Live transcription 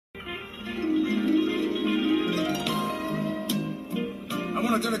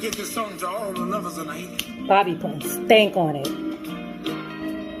dedicate this song to all the lovers tonight. Bobby putting stank on it.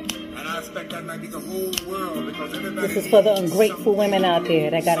 And I expect that might be the whole world because everybody. This is for the ungrateful women out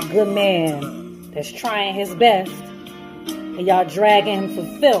there that got a good man that's trying his best, and y'all dragging him for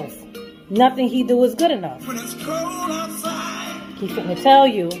filth. Nothing he do is good enough. When it's cold outside, He finna tell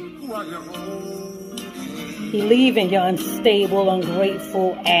you who are you holding? he leaving your unstable,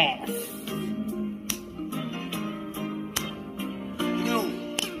 ungrateful ass.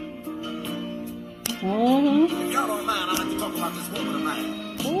 If y'all don't mind, I'd like to talk about this woman of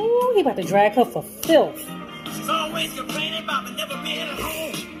mine. Ooh, he about to drag her for filth. She's always complaining about me never being at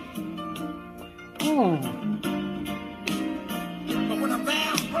home. But when I'm there,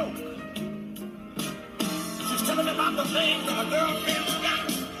 I'm broke. She's telling me about the things that a girlfriend's got.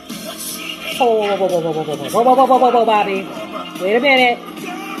 What she ain't Whoa, Bobby. Wait a minute.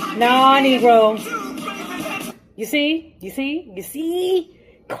 Nah, Negro. You see?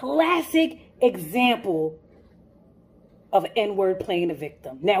 Classic example of an N-word playing the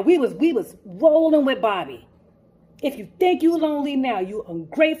victim. Now, we was rolling with Bobby. If you think you lonely now, you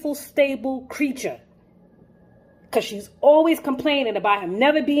ungrateful, stable creature. Because she's always complaining about him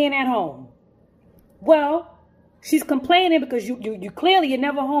never being at home. Well, she's complaining because you clearly you're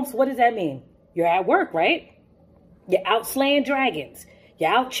never home. So what does that mean? You're at work, right? You're out slaying dragons. You're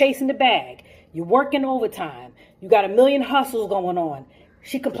out chasing the bag. You're working overtime. You got a million hustles going on.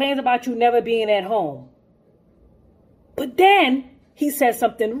 She complains about you never being at home. But then he says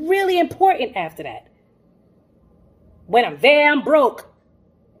something really important after that. When I'm there, I'm broke.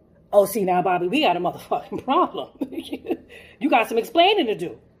 Oh, see now, Bobby, we got a motherfucking problem. You got some explaining to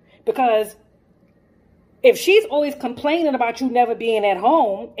do. Because if she's always complaining about you never being at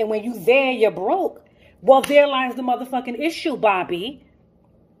home, and when you there, you're broke, well, there lies the motherfucking issue, Bobby,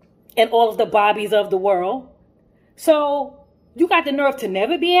 and all of the Bobbies of the world. So you got the nerve to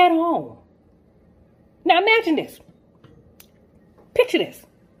never be at home. Now imagine this. Picture this.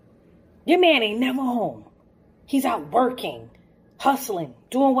 Your man ain't never home. He's out working, hustling,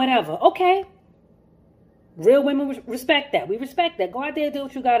 doing whatever. Okay. Real women respect that. We respect that. Go out there and do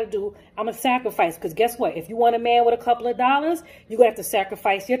what you got to do. I'm a sacrifice. Because guess what? If you want a man with a couple of dollars, you're going to have to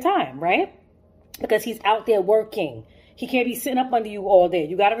sacrifice your time, right? Because he's out there working. He can't be sitting up under you all day.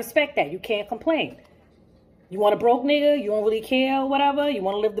 You got to respect that. You can't complain. You want a broke nigga? You don't really care or whatever? You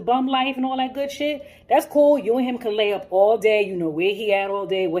want to live the bum life and all that good shit? That's cool. You and him can lay up all day. You know where he at all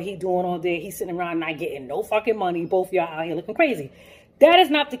day, what he doing all day. He's sitting around not getting no fucking money. Both of y'all out here looking crazy. That is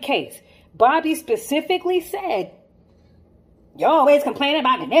not the case. Bobby specifically said, you're always complaining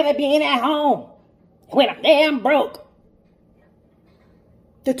about me never being at home. When I'm there, I'm broke.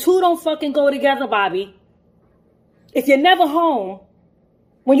 The two don't fucking go together, Bobby. If you're never home,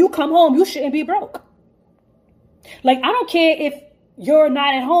 when you come home, you shouldn't be broke. Like, I don't care if you're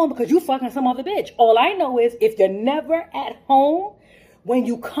not at home because you fucking some other bitch. All I know is if you're never at home, when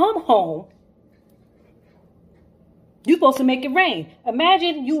you come home, you're supposed to make it rain.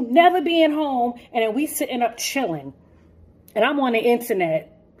 Imagine you never being home and then we sitting up chilling. And I'm on the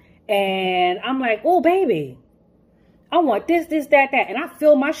internet and I'm like, oh, baby, I want this, that. And I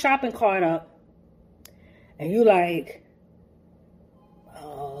fill my shopping cart up. And you like,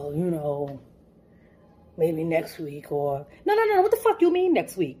 oh, you know, maybe next week or... No. What the fuck you mean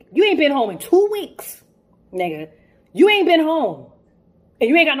next week? You ain't been home in 2 weeks, nigga. You ain't been home. And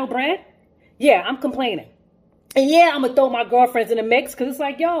you ain't got no bread? Yeah, I'm complaining. And yeah, I'm going to throw my girlfriends in the mix because it's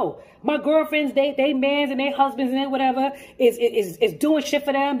like, yo, my girlfriends, they mans and their husbands and their whatever is doing shit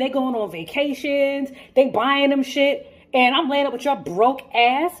for them. They going on vacations. They buying them shit. And I'm laying up with your broke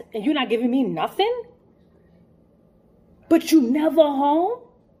ass and you're not giving me nothing? But you never home?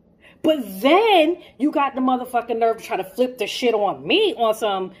 But then you got the motherfucking nerve to try to flip the shit on me on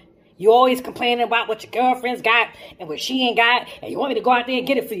some, you always complaining about what your girlfriend's got and what she ain't got, and you want me to go out there and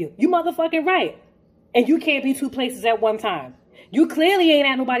get it for you. You motherfucking right. And you can't be two places at one time. You clearly ain't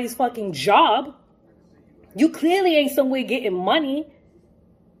at nobody's fucking job. You clearly ain't somewhere getting money.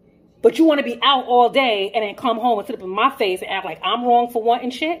 But you want to be out all day and then come home and sit up in my face and act like I'm wrong for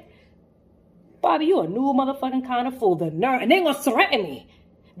wanting shit? Bobby, you a new motherfucking kind of fool. The nerve. And they're going to threaten me.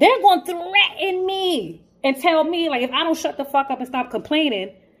 They're going to threaten me and tell me, like, if I don't shut the fuck up and stop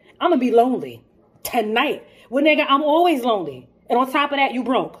complaining, I'm going to be lonely tonight. Well, nigga, I'm always lonely. And on top of that, you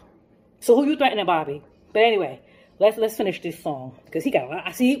broke. So who you threatening, Bobby? But anyway, let's finish this song. Because he got a lot.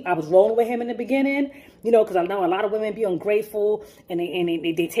 I see, I was rolling with him in the beginning. You know, because I know a lot of women be ungrateful. And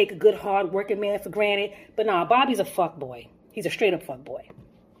they take a good, hard working man for granted. But nah, Bobby's a fuck boy. He's a straight up fuck boy.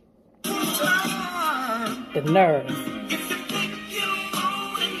 The nerve.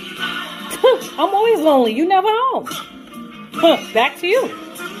 I'm always lonely. You never home. Back to you.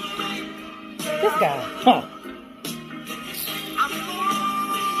 This guy. Huh.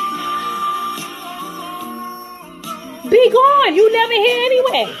 Be gone. You never here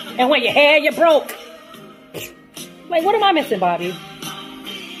anyway. And when you here, you broke. Like, what am I missing, Bobby?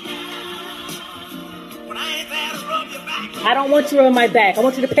 I don't want you on my back. I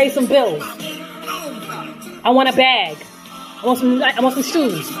want you to pay some bills. I want a bag. I want some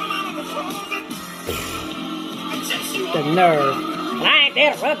shoes. The nerve. I ain't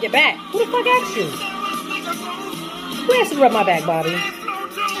there to rub your back. Who the fuck asked you? Who asked you to rub my back, Bobby?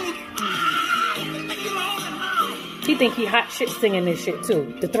 He think he hot shit singing this shit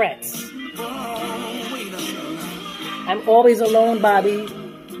too. The threats. I'm always alone, Bobby.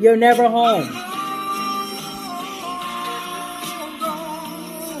 You're never home.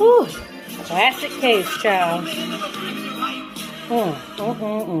 Whew. Classic case, child.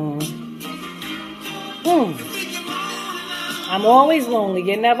 I'm always lonely.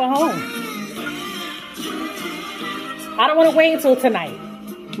 You're never home. I don't want to wait until tonight.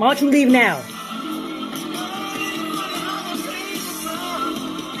 Why don't you leave now?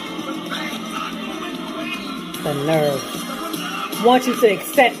 The nerve. Want you to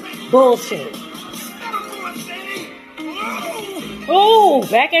accept bullshit. Oh,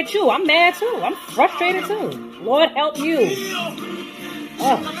 back at you. I'm mad too. I'm frustrated too. Lord help you.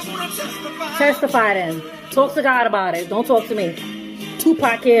 Oh. Testify then. Talk to God about it. Don't talk to me.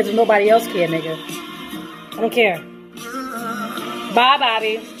 Tupac cares and nobody else cares, nigga. I don't care. Bye,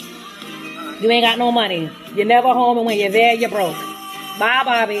 Bobby. You ain't got no money. You're never home, and when you're there, you're broke. Bye,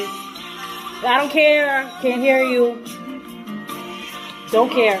 Bobby. I don't care. Can't hear you. Don't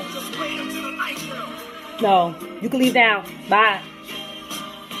care. No. You can leave now. Bye.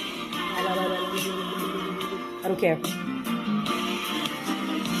 I don't care.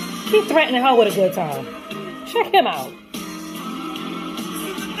 Keep threatening her with a good time. Check him out.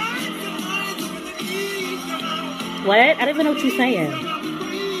 What? I didn't even know what you're saying.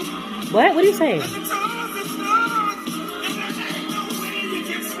 What? What are you saying?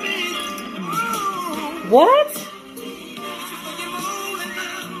 What?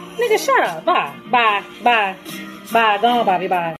 Nigga, shut up. Bye. Bye. Bye. Bye. Go on, Bobby. Bye.